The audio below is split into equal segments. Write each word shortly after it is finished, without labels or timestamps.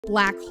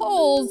black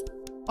holes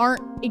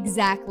aren't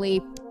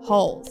exactly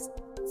holes.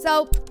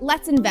 So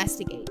let's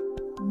investigate.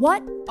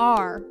 What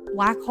are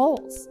black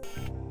holes?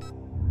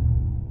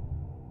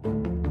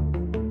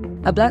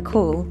 A black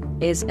hole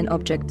is an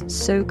object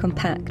so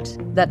compact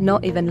that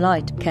not even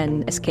light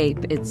can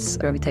escape its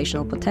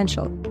gravitational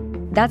potential.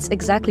 That's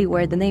exactly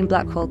where the name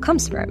black hole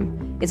comes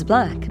from. It's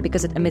black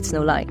because it emits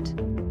no light.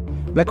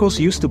 Black holes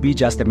used to be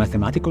just a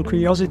mathematical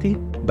curiosity,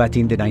 but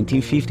in the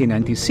 1950s,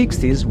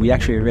 1960s, we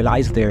actually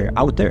realized they're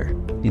out there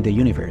in the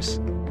universe.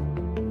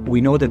 We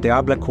know that there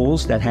are black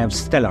holes that have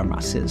stellar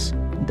masses,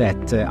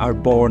 that are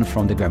born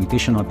from the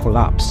gravitational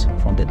collapse,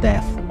 from the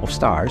death of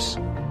stars.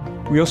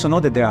 We also know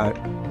that there are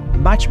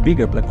much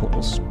bigger black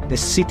holes that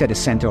sit at the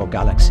center of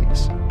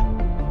galaxies.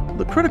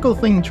 The critical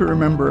thing to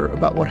remember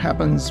about what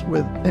happens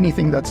with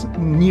anything that's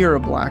near a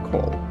black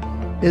hole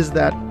is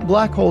that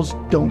black holes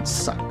don't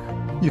suck.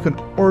 You can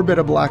orbit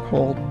a black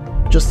hole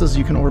just as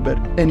you can orbit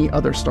any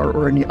other star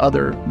or any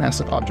other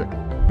massive object.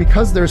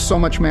 Because there's so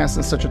much mass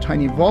in such a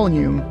tiny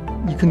volume,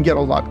 you can get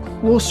a lot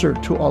closer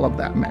to all of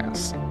that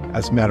mass.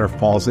 As matter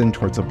falls in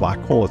towards a black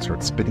hole, it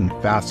starts spinning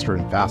faster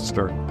and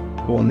faster.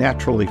 It will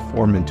naturally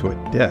form into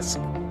a disk.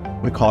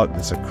 We call it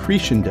this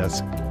accretion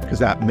disk because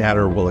that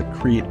matter will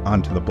accrete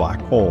onto the black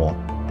hole.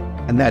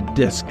 And that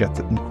disk gets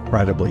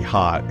incredibly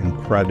hot,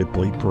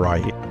 incredibly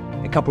bright.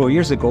 A couple of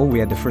years ago, we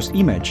had the first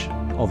image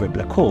of a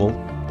black hole,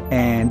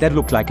 and that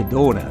looked like a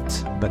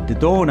donut. But the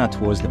donut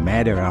was the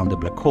matter around the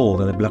black hole,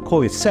 and the black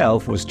hole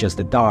itself was just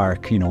a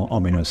dark,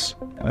 ominous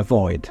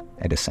void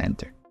at the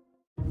center.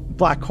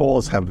 Black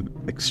holes have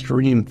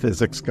extreme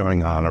physics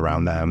going on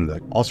around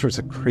them, all sorts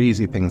of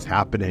crazy things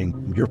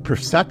happening. Your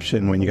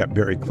perception when you get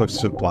very close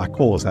to a black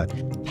hole is that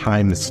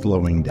time is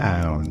slowing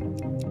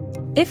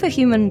down. If a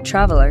human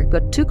traveler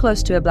got too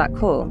close to a black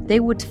hole, they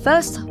would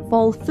first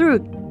fall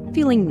through,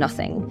 feeling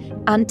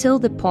nothing, until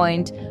the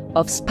point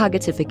of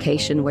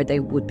spaghettification, where they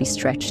would be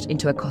stretched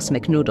into a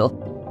cosmic noodle.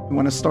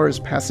 When a star is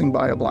passing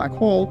by a black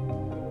hole,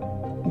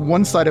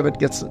 one side of it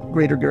gets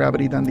greater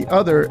gravity than the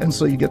other, and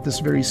so you get this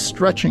very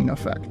stretching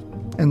effect.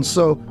 And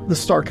so the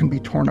star can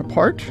be torn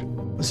apart.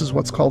 This is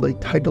what's called a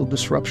tidal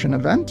disruption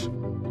event.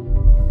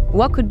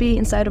 What could be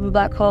inside of a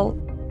black hole?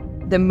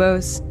 The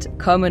most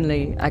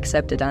commonly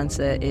accepted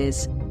answer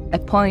is a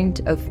point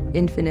of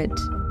infinite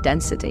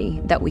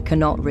density that we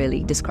cannot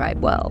really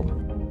describe well.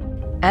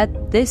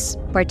 At this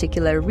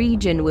particular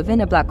region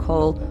within a black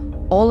hole,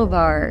 all of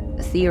our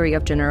theory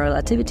of general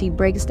relativity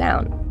breaks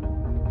down.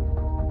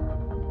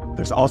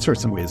 There's all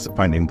sorts of ways of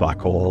finding black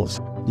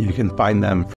holes. You can find them